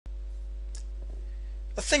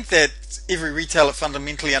I think that every retailer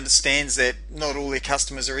fundamentally understands that not all their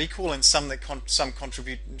customers are equal, and some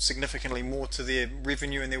contribute significantly more to their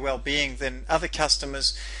revenue and their well-being than other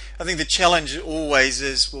customers. I think the challenge always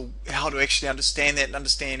is, well, how to actually understand that and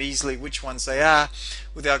understand easily which ones they are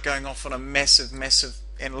without going off on a massive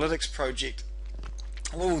analytics project.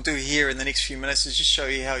 What we'll do here in the next few minutes is just show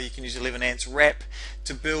you how you can use 11 ants wrap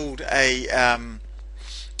to build a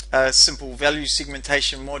simple value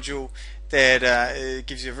segmentation module that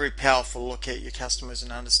gives you a very powerful look at your customers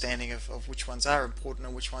and understanding of which ones are important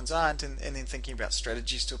and which ones aren't, and then thinking about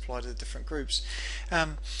strategies to apply to the different groups.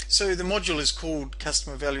 So the module is called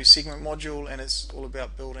Customer Value Segment Module, and it's all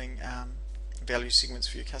about building value segments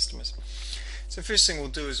for your customers. So first thing we'll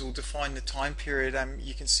do is we'll define the time period.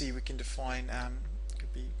 You can see we can define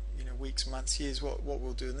could be weeks, months, years. What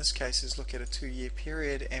we'll do in this case is look at a 2-year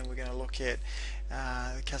period, and we're going to look at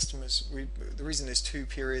the customers. The reason there's 2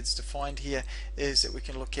 periods defined here is that we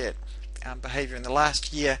can look at behavior in the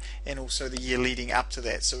last year and also the year leading up to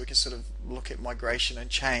that, so we can sort of look at migration and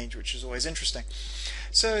change, which is always interesting.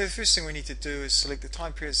 So the first thing we need to do is select the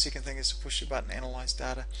time period. The second thing is to push the button, analyze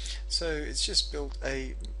data. So it's just built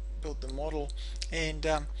the model, and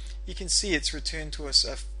you can see it's returned to us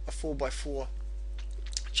a 4x4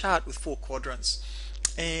 chart with 4 quadrants,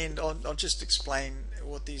 and I'll just explain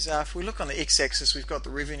what these are. If we look on the x-axis, we've got the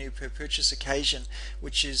revenue per purchase occasion,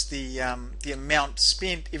 which is the amount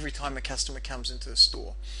spent every time a customer comes into the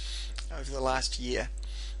store over the last year.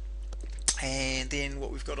 And then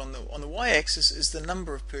what we've got on the y-axis is the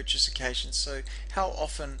number of purchase occasions, so how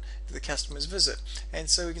often do the customers visit. And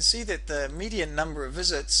so we can see that the median number of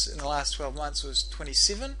visits in the last 12 months was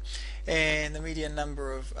 27, and the median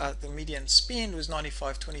number of the median spend was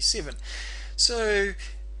 95.27. So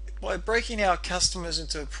by breaking our customers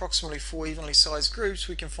into approximately 4 evenly sized groups,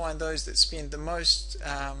 we can find those that spend the most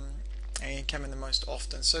and come in the most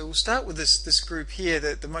often. So we'll start with this group here,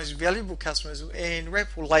 the most valuable customers, and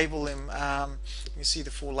Wrap will label them. You can see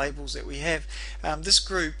the 4 labels that we have. This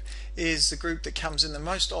group is the group that comes in the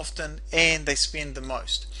most often and they spend the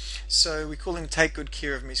most. So we call them Take Good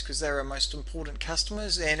Care of Me's because they're our most important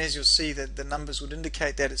customers, and as you'll see that the numbers would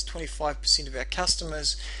indicate that it's 25% of our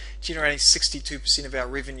customers generating 62% of our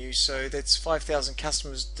revenue. So that's 5,000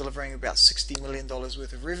 customers delivering about $60 million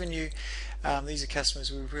worth of revenue. These are customers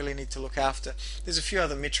we really need to look after. There's a few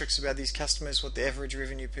other metrics about these customers: what the average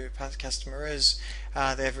revenue per customer is,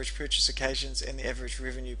 the average purchase occasions, and the average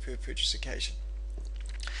revenue per purchase occasion.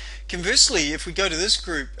 Conversely, if we go to this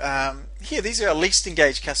group, here, these are our least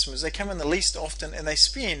engaged customers. They come in the least often and they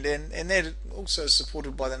spend, and that also is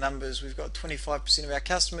supported by the numbers. We've got 25% of our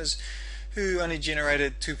customers who only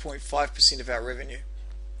generated 2.5% of our revenue.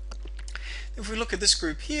 If we look at this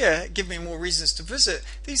group here, give me more reasons to visit.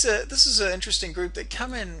 This is an interesting group that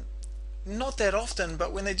come in not that often,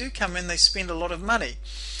 but when they do come in, they spend a lot of money.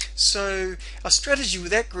 So our strategy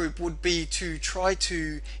with that group would be to try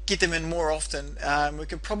to get them in more often. We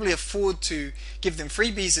could probably afford to give them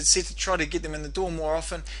freebies, etc., to try to get them in the door more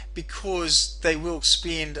often, because they will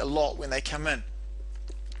spend a lot when they come in,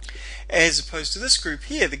 as opposed to this group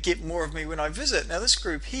here, the Get More of Me When I Visit. Now this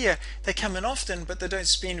group here, they come in often, but they don't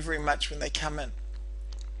spend very much when they come in.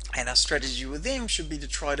 And our strategy with them should be to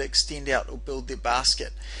try to extend out or build their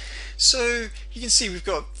basket. So you can see we've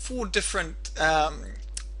got 4 different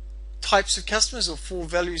types of customers, or 4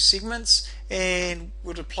 value segments, and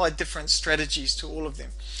we'll apply different strategies to all of them.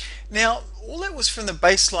 Now all that was from the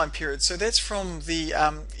baseline period, so that's from the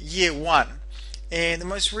year 1. And the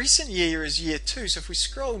most recent year is year 2. So if we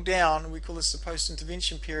scroll down, we call this the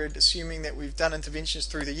post-intervention period, assuming that we've done interventions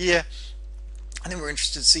through the year. And then we're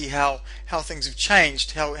interested to see how things have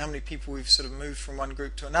changed, how many people we've sort of moved from one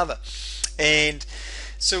group to another. And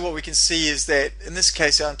so what we can see is that in this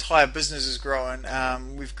case our entire business is growing.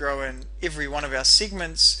 We've grown every one of our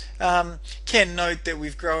segments. Can note that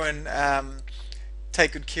we've grown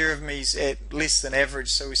Take Good Care of Me's at less than average,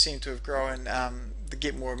 so we seem to have grown the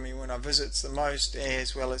Get More of Me When I Visit's the most,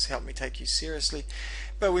 as well as Help Me Take You Seriously.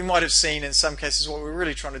 But we might have seen in some cases what we're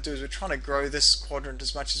really trying to do is we're trying to grow this quadrant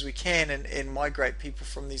as much as we can and migrate people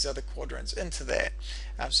from these other quadrants into that.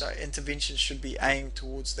 So interventions should be aimed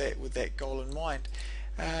towards that with that goal in mind.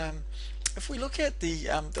 If we look at the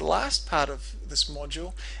last part of this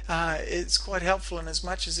module, it's quite helpful in as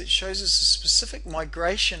much as it shows us a specific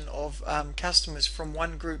migration of customers from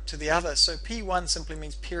one group to the other. So P1 simply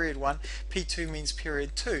means period 1, P2 means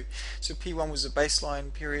period 2. So P1 was the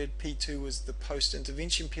baseline period, P2 was the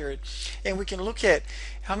post-intervention period. And we can look at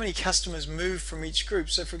how many customers moved from each group.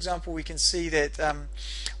 So for example, we can see that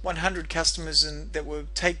 100 customers that were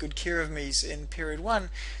Take Good Care of Me's in period 1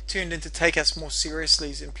 turned into Take Us More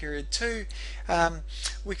Seriously in period 2, 2.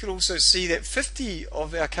 We could also see that 50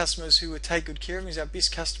 of our customers who would take good care of me, our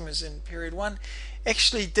best customers in period 1,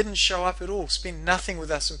 actually didn't show up at all, spent nothing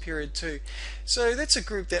with us in period 2. So that's a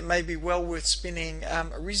group that may be well worth spending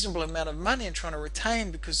a reasonable amount of money and trying to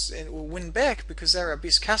retain or win back, because they're our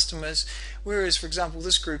best customers. Whereas, for example,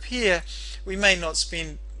 this group here, we may not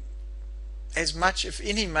spend as much, if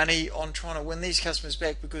any, money on trying to win these customers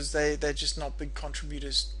back, because they're just not big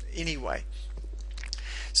contributors anyway.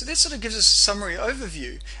 So that sort of gives us a summary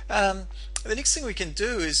overview. The next thing we can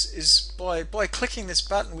do is by clicking this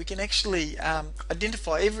button, we can actually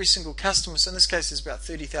identify every single customer. So in this case, there's about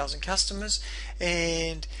 30,000 customers,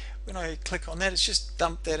 and when I click on that, it's just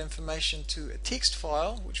dumped that information to a text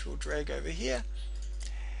file, which we'll drag over here,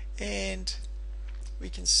 and we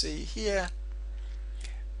can see here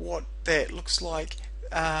what that looks like.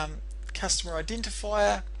 Customer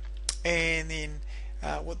identifier, and then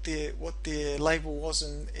what their label was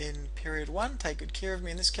in period 1, take good care of me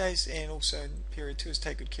in this case, and also in period 2 is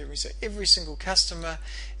take good care of me. So every single customer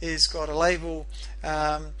has got a label,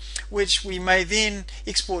 which we may then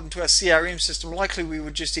export into our CRM system. Likely we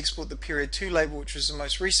would just export the period 2 label, which was the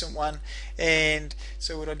most recent one, and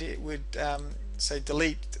so what I did would say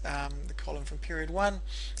delete the column from period 1,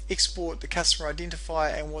 export the customer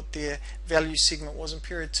identifier and what their value segment was in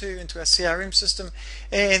period 2 into our CRM system,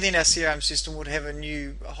 and then our CRM system would have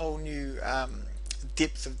a whole new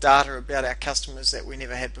depth of data about our customers that we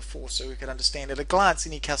never had before, so we could understand at a glance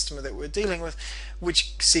any customer that we're dealing with,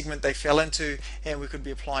 which segment they fell into, and we could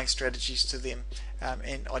be applying strategies to them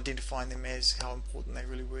and identifying them as how important they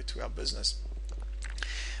really were to our business.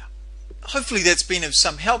 Hopefully that's been of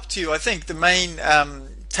some help to you. I think the main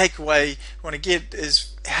takeaway we want to get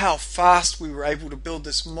is how fast we were able to build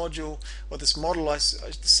this module, or this model, the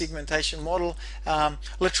segmentation model.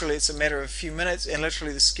 Literally it's a matter of a few minutes, and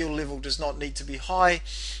literally the skill level does not need to be high,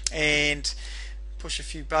 and push a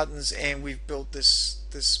few buttons and we've built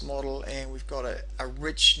this model, and we've got a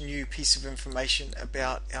rich new piece of information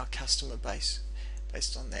about our customer base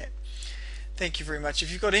based on that. Thank you very much.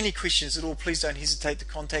 If you've got any questions at all, please don't hesitate to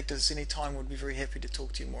contact us any time. We'd be very happy to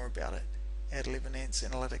talk to you more about it at 11 Ants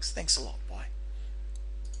Analytics. Thanks a lot. Bye.